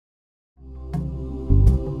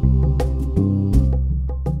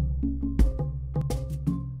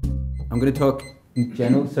going to talk in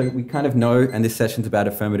general. So we kind of know, and this session's about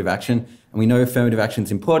affirmative action, and we know affirmative action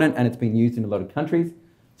is important and it's been used in a lot of countries.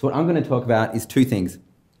 So what I'm going to talk about is two things.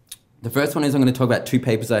 The first one is I'm going to talk about two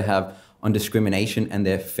papers I have on discrimination and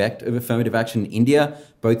the effect of affirmative action in India,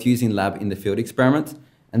 both using lab in the field experiments.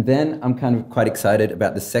 And then I'm kind of quite excited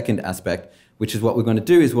about the second aspect, which is what we're going to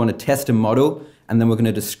do is we want to test a model, and then we're going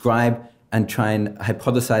to describe and try and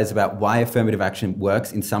hypothesize about why affirmative action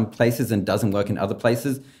works in some places and doesn't work in other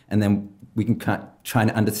places. And then we can try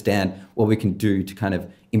and understand what we can do to kind of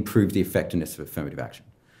improve the effectiveness of affirmative action.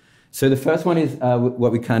 So the first one is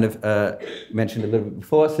what we kind of mentioned a little bit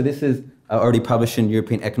before. So this is already published in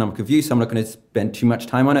European Economic Review, so I'm not going to spend too much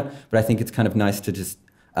time on it, but I think it's kind of nice to just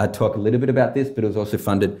talk a little bit about this, but it was also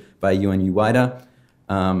funded by UNU-WIDER.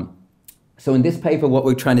 So in this paper, what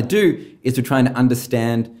we're trying to do is we're trying to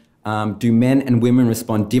understand, do men and women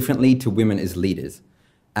respond differently to women as leaders?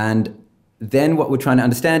 And then what we're trying to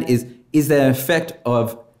understand is there an effect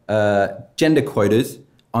of gender quotas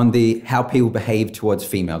on how people behave towards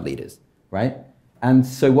female leaders, right? And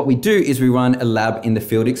so what we do is we run a lab in the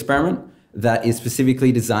field experiment that is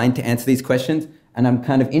specifically designed to answer these questions. And I'm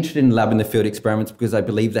kind of interested in lab in the field experiments because I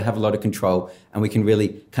believe they have a lot of control and we can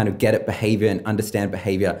really kind of get at behavior and understand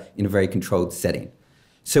behavior in a very controlled setting.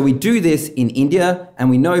 So we do this in India, and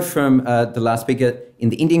we know from the last speaker, in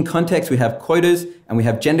the Indian context, we have quotas, and we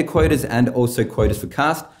have gender quotas and also quotas for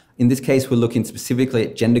caste. In this case, we're looking specifically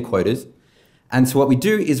at gender quotas. And so what we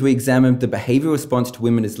do is we examine the behavioral response to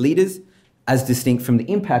women as leaders as distinct from the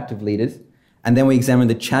impact of leaders. And then we examine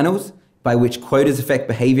the channels by which quotas affect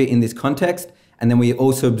behavior in this context. And then we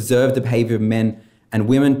also observe the behavior of men and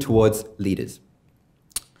women towards leaders.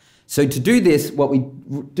 So to do this, what we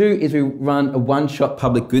do is we run a one-shot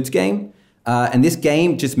public goods game. And this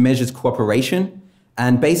game just measures cooperation.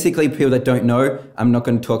 And basically, people that don't know, I'm not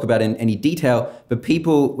going to talk about it in any detail, but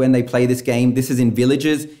people, when they play this game, this is in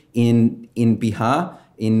villages in Bihar,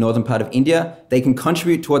 in northern part of India, they can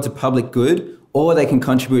contribute towards a public good, or they can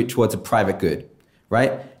contribute towards a private good,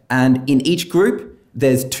 right? And in each group,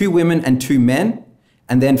 there's 2 women and 2 men.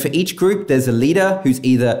 And then for each group, there's a leader who's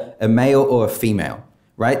either a male or a female,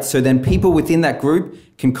 right? So then people within that group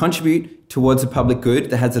can contribute towards a public good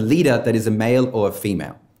that has a leader that is a male or a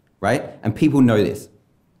female, right? And people know this.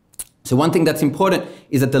 So one thing that's important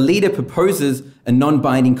is that the leader proposes a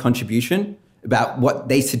non-binding contribution about what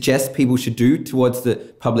they suggest people should do towards the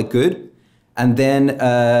public good. And then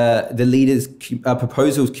the leader's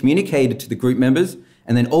proposal is communicated to the group members,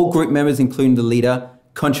 and then all group members, including the leader,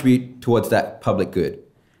 contribute towards that public good.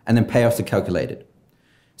 And then payoffs are calculated.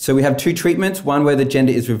 So we have 2 treatments, one where the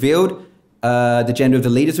gender is revealed, the gender of the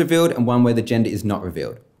leader is revealed, and one where the gender is not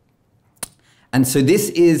revealed. And so this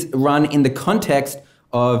is run in the context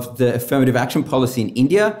of the affirmative action policy in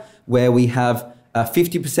India, where we have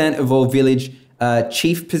 50% of all village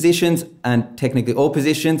chief positions, and technically all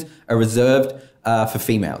positions, are reserved for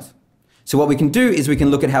females. So what we can do is we can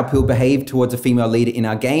look at how people behave towards a female leader in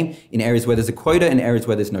our game, in areas where there's a quota and areas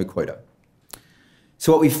where there's no quota.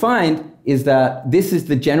 So what we find is that this is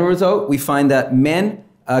the general result. We find that men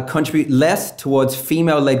contribute less towards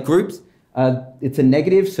female-led groups. It's a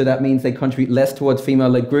negative, so that means they contribute less towards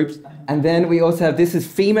female-led groups. And then we also have, this is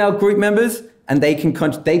female group members, and they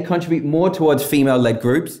contribute more towards female-led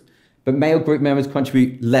groups, but male group members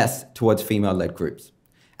contribute less towards female-led groups.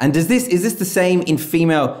 And is this the same in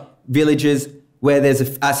female villages where there's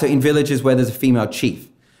in villages where there's a female chief?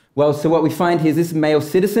 Well, so what we find here is this is male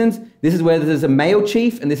citizens. This is where there's a male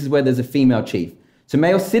chief, and this is where there's a female chief. So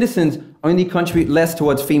male citizens only contribute less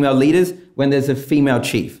towards female leaders when there's a female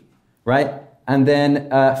chief, right? And then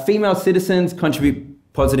female citizens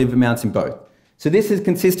contribute positive amounts in both. So this is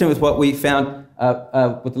consistent with what we found,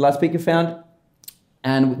 what the last speaker found.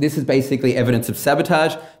 And this is basically evidence of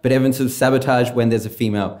sabotage, but evidence of sabotage when there's a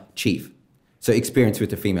female chief. So experience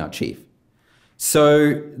with a female chief.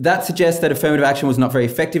 So that suggests that affirmative action was not very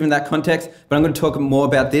effective in that context, but I'm going to talk more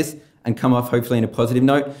about this and come off hopefully in a positive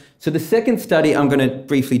note. So the second study I'm going to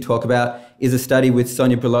briefly talk about is a study with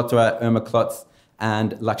Sonia Bilotra, Irma Klotz,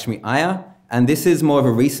 and Lakshmi Iyer. And this is more of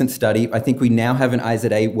a recent study. I think we now have an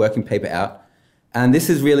IZA working paper out. And this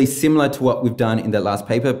is really similar to what we've done in that last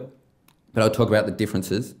paper, but I'll talk about the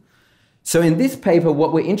differences. So in this paper,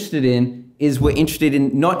 what we're interested in is we're interested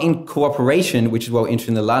in not in cooperation, which is what we're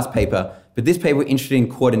interested in the last paper, but this paper we're interested in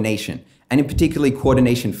coordination, and in particularly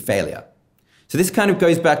coordination failure. So this kind of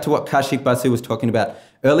goes back to what Kaushik Basu was talking about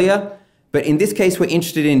earlier, but in this case we're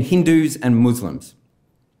interested in Hindus and Muslims.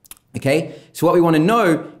 Okay, so what we want to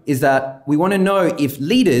know is that we want to know if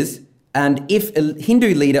leaders, and if a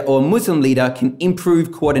Hindu leader or a Muslim leader can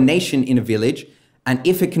improve coordination in a village, and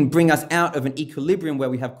if it can bring us out of an equilibrium where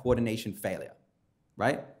we have coordination failure,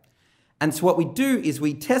 right? And so what we do is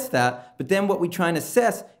we test that, but then what we try and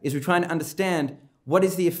assess is we're trying to understand what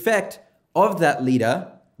is the effect of that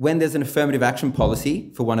leader when there's an affirmative action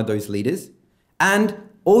policy for one of those leaders, and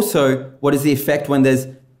also what is the effect when there's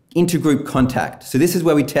intergroup contact. So this is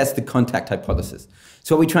where we test the contact hypothesis.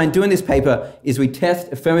 So what we try and do in this paper is we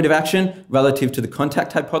test affirmative action relative to the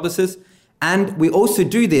contact hypothesis, and we also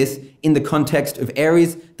do this in the context of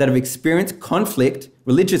areas that have experienced conflict,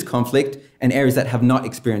 religious conflict, and areas that have not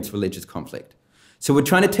experienced religious conflict. So we're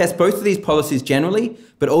trying to test both of these policies generally,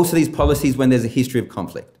 but also these policies when there's a history of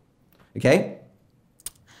conflict, okay?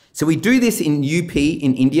 So we do this in UP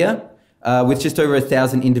in India with just over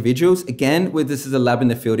 1,000 individuals. Again, this is a lab in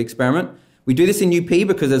the field experiment. We do this in UP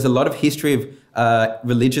because there's a lot of history of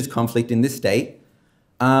religious conflict in this state.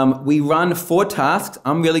 We run 4 tasks.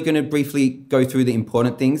 I'm really going to briefly go through the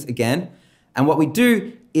important things again. And what we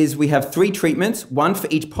do is we have 3 treatments, 1 for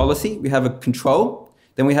each policy. We have a control,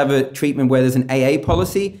 then we have a treatment where there's an AA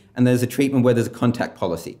policy, and there's a treatment where there's a contact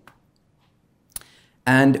policy.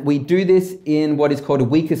 And we do this in what is called a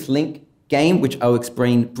weakest link game, which I'll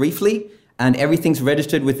explain briefly. And everything's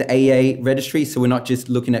registered with the AA registry, so we're not just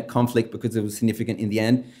looking at conflict because it was significant in the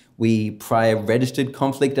end. We prior registered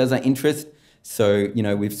conflict as our interest. So, you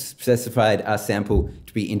know, we've specified our sample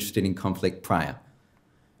to be interested in conflict prior.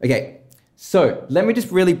 Okay, so let me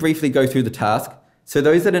just really briefly go through the task. So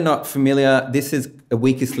those that are not familiar, this is a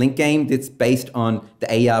weakest link game that's based on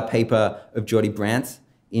the AER paper of Jordi Brandts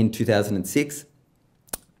in 2006.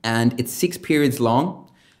 And it's 6 periods long.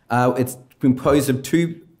 It's composed of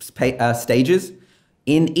 2 stages.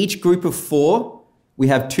 In each group of 4, we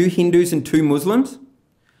have 2 Hindus and 2 Muslims.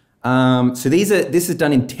 So this is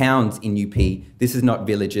done in towns in UP. This is not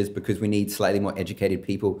villages because we need slightly more educated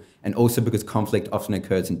people, and also because conflict often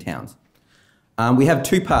occurs in towns. We have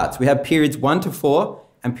 2 parts. We have periods 1 to 4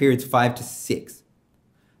 and periods 5 to 6.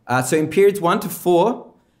 So in periods 1 to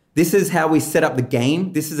 4, this is how we set up the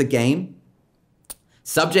game. This is a game.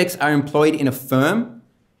 Subjects are employed in a firm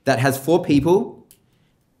that has 4 people.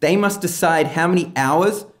 They must decide how many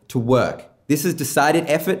hours to work. This is decided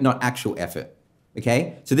effort, not actual effort.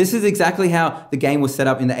 Okay, so this is exactly how the game was set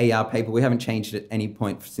up in the AR paper. We haven't changed it at any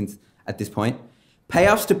point since at this point.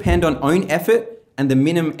 Payoffs depend on own effort and the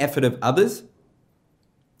minimum effort of others.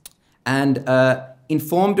 And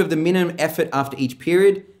informed of the minimum effort after each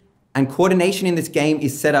period. And coordination in this game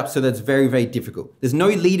is set up so that it's very, very difficult. There's no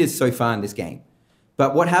leaders so far in this game.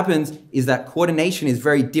 But what happens is that coordination is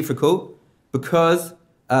very difficult because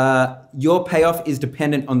your payoff is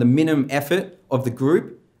dependent on the minimum effort of the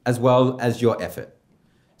group as well as your effort.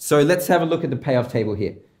 So let's have a look at the payoff table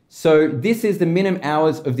here. So this is the minimum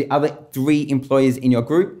hours of the other 3 employees in your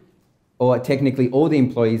group, or technically all the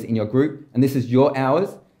employees in your group, and this is your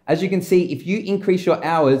hours. As you can see, if you increase your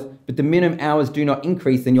hours, but the minimum hours do not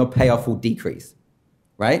increase, then your payoff will decrease,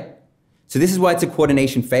 right? So this is why it's a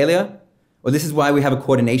coordination failure, or this is why we have a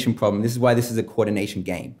coordination problem. This is why this is a coordination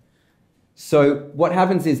game. So what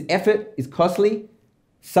happens is effort is costly.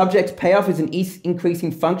 Subject's payoff is an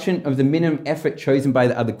increasing function of the minimum effort chosen by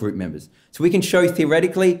the other group members. So we can show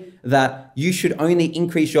theoretically that you should only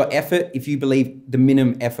increase your effort if you believe the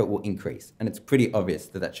minimum effort will increase. And it's pretty obvious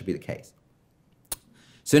that that should be the case.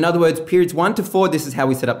 So in other words, periods 1 to 4, this is how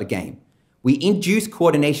we set up the game. We induce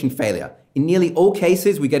coordination failure. In nearly all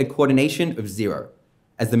cases, we get a coordination of 0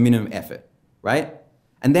 as the minimum effort, right?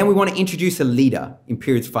 And then we want to introduce a leader in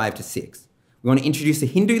periods 5 to 6. We want to introduce a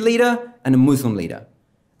Hindu leader and a Muslim leader.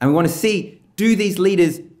 And we want to see, do these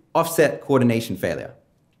leaders offset coordination failure?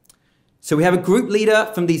 So we have a group leader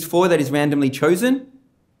from these 4 that is randomly chosen.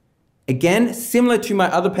 Again, similar to my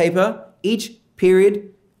other paper, each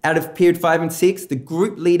period, out of period 5 and 6, the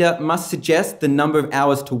group leader must suggest the number of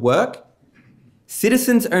hours to work.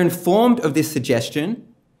 Citizens are informed of this suggestion,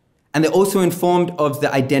 and they're also informed of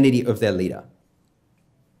the identity of their leader.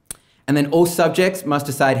 And then all subjects must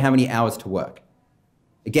decide how many hours to work.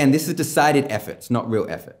 Again, this is decided effort, it's not real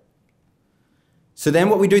effort. So then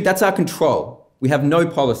what we do, that's our control. We have no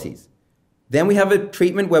policies. Then we have a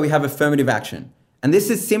treatment where we have affirmative action. And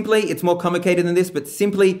this is simply, it's more complicated than this, but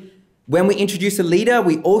simply when we introduce a leader,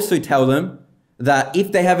 we also tell them that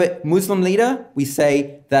if they have a Muslim leader, we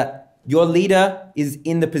say that your leader is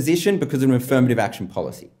in the position because of an affirmative action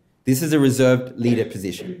policy. This is a reserved leader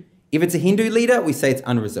position. If it's a Hindu leader, we say it's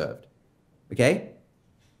unreserved. Okay?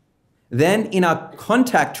 Then in our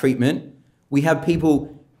contact treatment, we have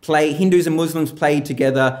people play, Hindus and Muslims play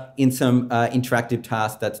together in some interactive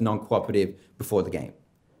task that's non-cooperative before the game.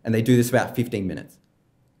 And they do this about 15 minutes.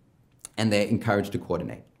 And they're encouraged to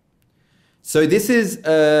coordinate. So this is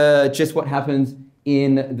just what happens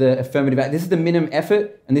in the affirmative act. This is the minimum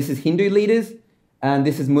effort, and this is Hindu leaders, and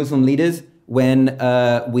this is Muslim leaders when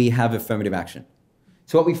we have affirmative action.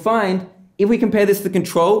 So what we find, if we compare this to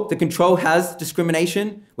the control has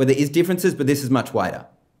discrimination, where there is differences, but this is much wider.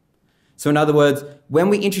 So in other words, when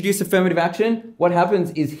we introduce affirmative action, what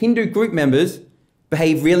happens is Hindu group members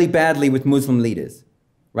behave really badly with Muslim leaders,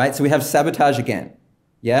 right? So we have sabotage again,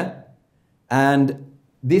 yeah? And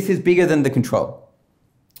this is bigger than the control.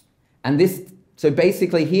 And so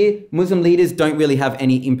basically here, Muslim leaders don't really have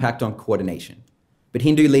any impact on coordination. But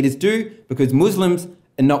Hindu leaders do, because Muslims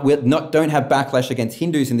don't have backlash against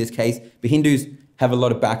Hindus in this case, but Hindus have a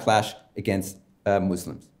lot of backlash against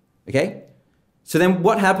Muslims, okay? So then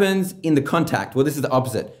what happens in the contact? Well, this is the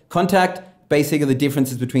opposite. Contact, basically the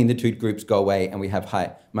differences between the two groups go away and we have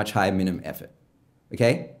much higher minimum effort,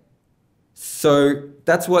 okay? So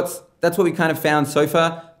that's what we kind of found so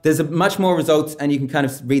far. There's much more results and you can kind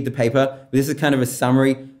of read the paper. But this is kind of a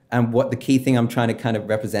summary and what the key thing I'm trying to kind of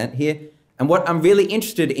represent here. And what I'm really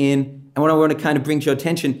interested in and what I want to kind of bring to your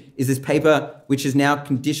attention is this paper, which is now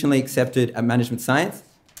conditionally accepted at management science.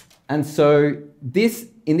 And so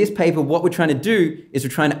in this paper, what we're trying to do is we're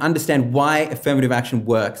trying to understand why affirmative action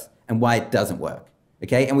works and why it doesn't work,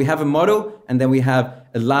 okay? And we have a model, and then we have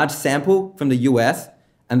a large sample from the US,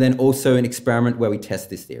 and then also an experiment where we test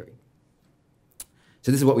this theory.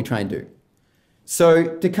 So this is what we try and do.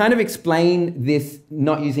 So to kind of explain this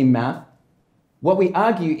not using math, what we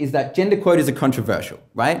argue is that gender quotas are controversial,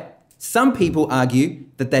 right? Some people argue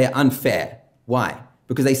that they are unfair. Why?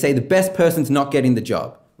 Because they say the best person's not getting the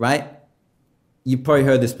job, right? You've probably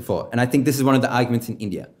heard this before, and I think this is one of the arguments in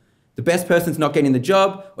India. The best person's not getting the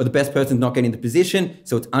job, or the best person's not getting the position,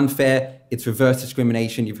 so it's unfair, it's reverse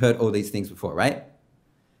discrimination. You've heard all these things before, right?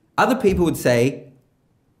 Other people would say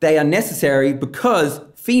they are necessary because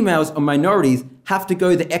females or minorities have to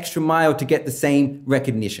go the extra mile to get the same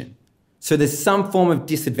recognition. So there's some form of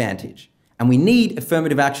disadvantage, and we need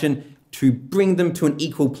affirmative action to bring them to an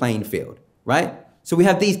equal playing field, right? So we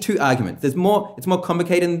have these two arguments. It's more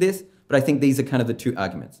complicated than this, but I think these are kind of the two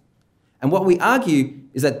arguments. And what we argue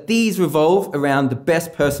is that these revolve around the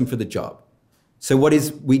best person for the job. So what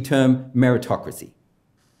we term meritocracy,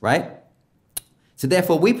 right? So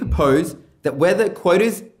therefore we propose that whether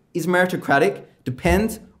quotas is meritocratic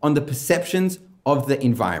depends on the perceptions of the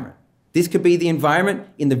environment. This could be the environment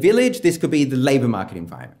in the village, this could be the labor market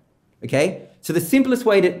environment, okay? So the simplest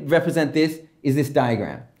way to represent this is this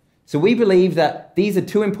diagram. So we believe that these are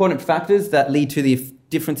two important factors that lead to the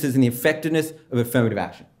differences in the effectiveness of affirmative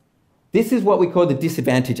action. This is what we call the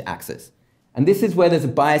disadvantage axis. And this is where there's a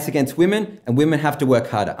bias against women and women have to work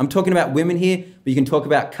harder. I'm talking about women here, but you can talk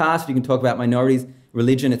about caste, you can talk about minorities,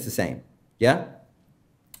 religion, it's the same, yeah?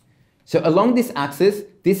 So along this axis,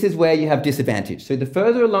 this is where you have disadvantage. So the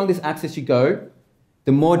further along this axis you go,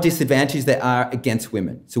 the more disadvantage there are against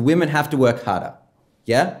women. So women have to work harder,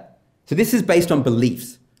 yeah? So this is based on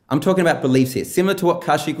beliefs. I'm talking about beliefs here. Similar to what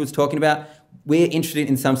Kaushik was talking about, we're interested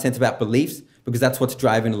in some sense about beliefs because that's what's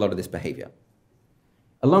driving a lot of this behavior.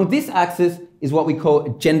 Along this axis is what we call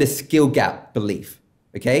a gender skill gap belief,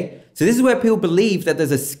 okay? So this is where people believe that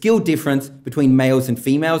there's a skill difference between males and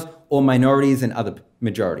females or minorities and other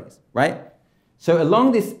majorities, right? So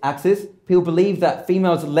along this axis, people believe that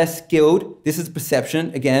females are less skilled, this is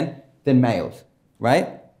perception, again, than males,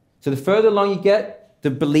 right? So the further along you get,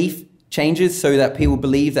 the belief changes so that people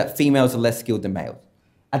believe that females are less skilled than males.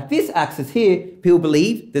 At this axis here, people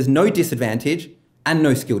believe there's no disadvantage and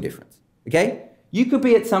no skill difference, okay? You could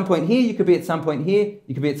be at some point here, you could be at some point here,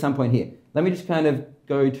 you could be at some point here. Let me just kind of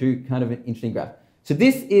go to kind of an interesting graph. So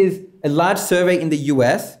this is a large survey in the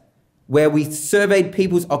US where we surveyed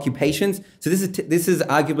people's occupations. So this is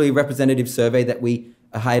arguably a representative survey that we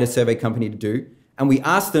hired a survey company to do. And we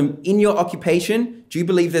asked them, in your occupation, do you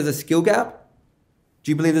believe there's a skill gap?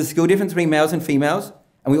 Do you believe there's a skill difference between males and females?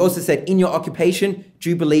 And we also said, in your occupation, do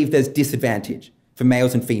you believe there's disadvantage for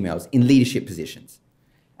males and females in leadership positions?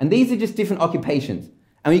 And these are just different occupations.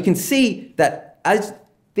 And you can see that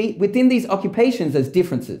within these occupations, there's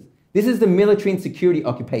differences. This is the military and security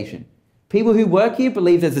occupation. People who work here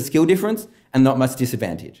believe there's a skill difference and not much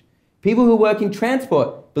disadvantage. People who work in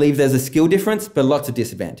transport believe there's a skill difference, but lots of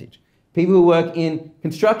disadvantage. People who work in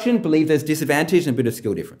construction believe there's disadvantage and a bit of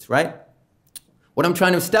skill difference, right? What I'm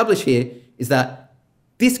trying to establish here is that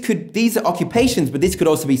these are occupations, but this could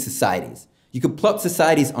also be societies. You could plot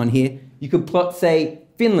societies on here. You could plot, say,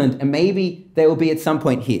 Finland, and maybe they will be at some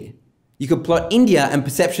point here. You could plot India, and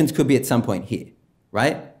perceptions could be at some point here,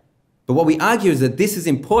 right? But what we argue is that this is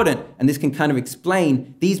important, and this can kind of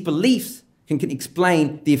explain, these beliefs can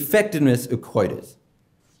explain the effectiveness of quotas.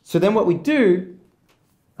 So then what we do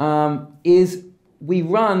is we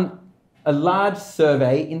run a large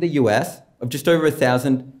survey in the US of just over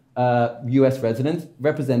 1,000 US residents,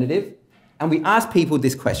 representatives, and we asked people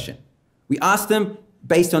this question. We asked them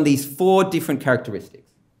based on these 4 different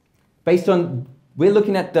characteristics. We're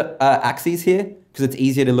looking at the axes here, because it's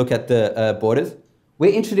easier to look at the borders.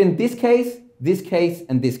 We're interested in this case,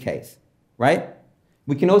 and this case, right?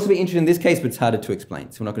 We can also be interested in this case, but it's harder to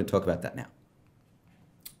explain, so we're not going to talk about that now.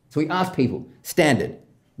 So we asked people, standard,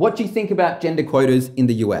 what do you think about gender quotas in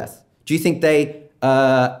the US? Do you think they're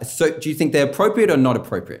appropriate or not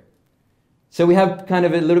appropriate? So we have kind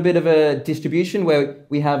of a little bit of a distribution where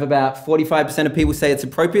we have about 45% of people say it's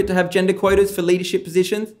appropriate to have gender quotas for leadership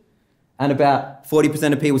positions, and about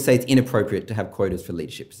 40% of people say it's inappropriate to have quotas for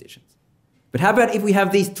leadership positions. But how about if we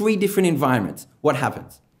have these 3 different environments? What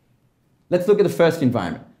happens? Let's look at the first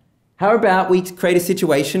environment. How about we create a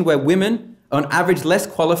situation where women are on average less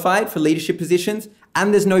qualified for leadership positions,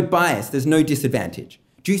 and there's no bias, there's no disadvantage?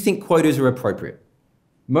 Do you think quotas are appropriate?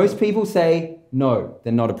 Most people say no,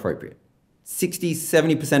 they're not appropriate. 60,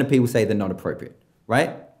 70% of people say they're not appropriate,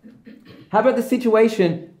 right? How about the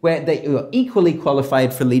situation where they are equally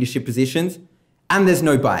qualified for leadership positions and there's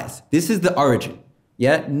no bias? This is the origin,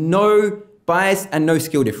 yeah? No bias and no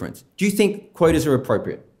skill difference. Do you think quotas are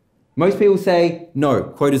appropriate? Most people say no,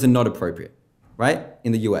 quotas are not appropriate, right?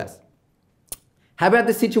 In the US. How about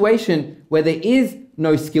the situation where there is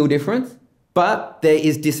no skill difference, but there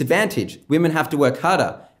is disadvantage? Women have to work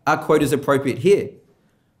harder. Are quotas appropriate here?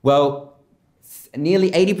 Well,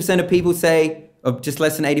 nearly 80% of people say, or just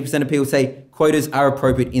less than 80% of people say quotas are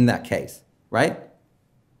appropriate in that case, right?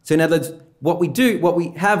 So in other words, what we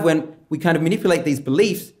have when we kind of manipulate these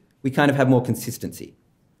beliefs, we kind of have more consistency.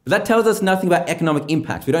 But that tells us nothing about economic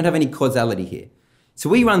impact. We don't have any causality here. So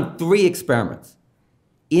we run 3 experiments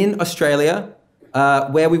in Australia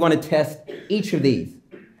where we want to test each of these.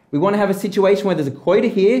 We want to have a situation where there's a quota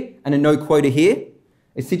here and a no quota here,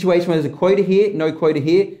 a situation where there's a quota here, no quota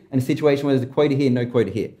here, and a situation where there's a quota here, no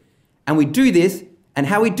quota here. And we do this, and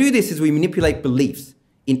how we do this is we manipulate beliefs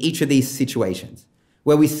in each of these situations,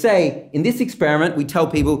 where we say, in this experiment, we tell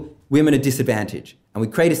people women are disadvantaged, and we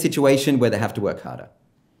create a situation where they have to work harder.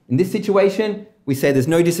 In this situation, we say there's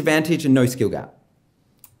no disadvantage and no skill gap.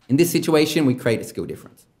 In this situation, we create a skill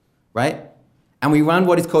difference, right? And we run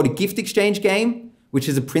what is called a gift exchange game, which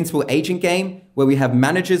is a principal-agent game, where we have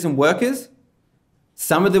managers and workers.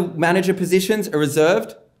 Some of the manager positions are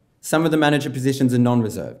reserved, some of the manager positions are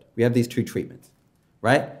non-reserved. We have these 2 treatments,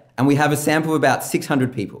 right? And we have a sample of about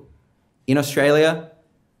 600 people in Australia.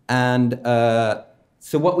 And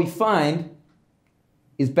so what we find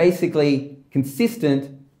is basically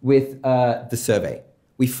consistent with the survey.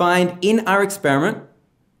 We find in our experiment,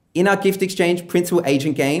 in our gift exchange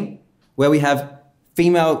principal-agent game, where we have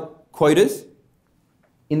female quotas,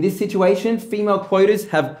 in this situation, female quotas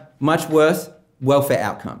have much worse welfare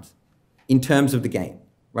outcomes in terms of the game,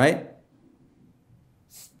 right?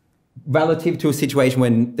 Relative to a situation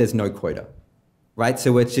when there's no quota, right?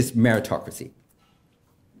 So it's just meritocracy.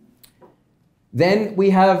 Then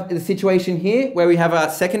we have the situation here where we have our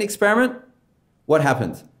second experiment. What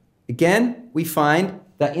happens? Again, we find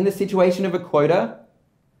that in the situation of a quota,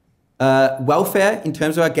 welfare in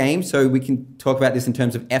terms of our game, so we can talk about this in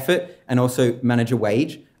terms of effort and also manager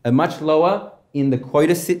wage, are much lower in the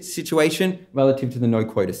quota situation relative to the no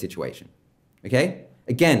quota situation, okay?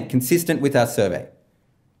 Again, consistent with our survey.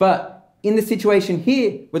 But in the situation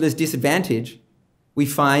here where there's disadvantage, we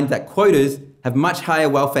find that quotas have much higher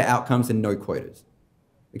welfare outcomes than no quotas,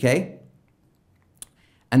 okay?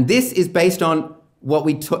 And this is based on what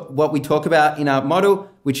we talk about in our model,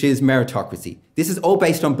 which is meritocracy. This is all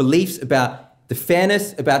based on beliefs about the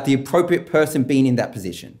fairness, about the appropriate person being in that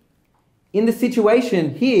position. In the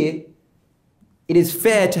situation here, it is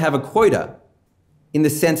fair to have a quota in the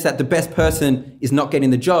sense that the best person is not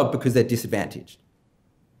getting the job because they're disadvantaged.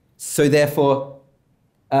 So therefore,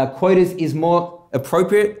 quotas is more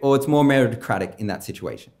appropriate or it's more meritocratic in that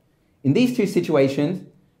situation. In these 2 situations,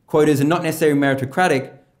 quotas are not necessarily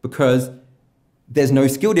meritocratic because there's no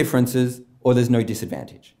skill differences or there's no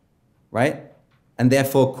disadvantage, right? And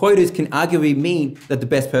therefore, quotas can arguably mean that the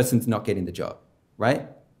best person's not getting the job, right?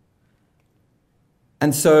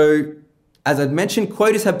 And so, as I've mentioned,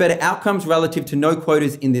 quotas have better outcomes relative to no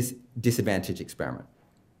quotas in this disadvantage experiment.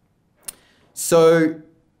 So,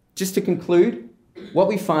 just to conclude, what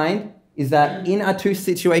we find is that in our 2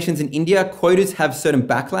 situations in India, quotas have certain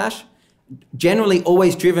backlash, generally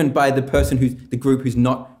always driven by the person the group who's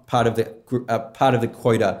not part of the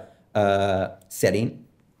quota setting.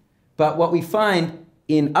 But what we find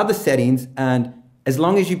in other settings, and as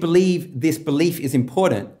long as you believe this belief is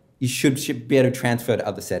important, you should be able to transfer to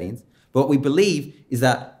other settings. But what we believe is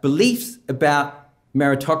that beliefs about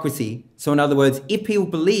meritocracy, so in other words, if people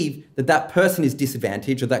believe that that person is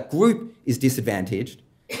disadvantaged or that group is disadvantaged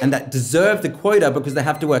and that deserve the quota because they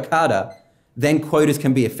have to work harder, then quotas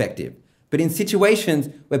can be effective. But in situations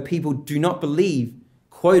where people do not believe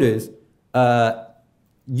quotas are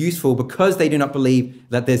useful because they do not believe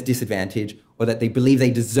that there's disadvantage or that they believe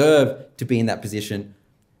they deserve to be in that position,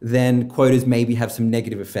 then quotas maybe have some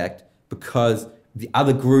negative effect because the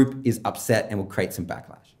other group is upset and will create some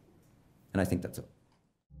backlash. And I think that's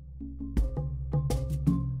all.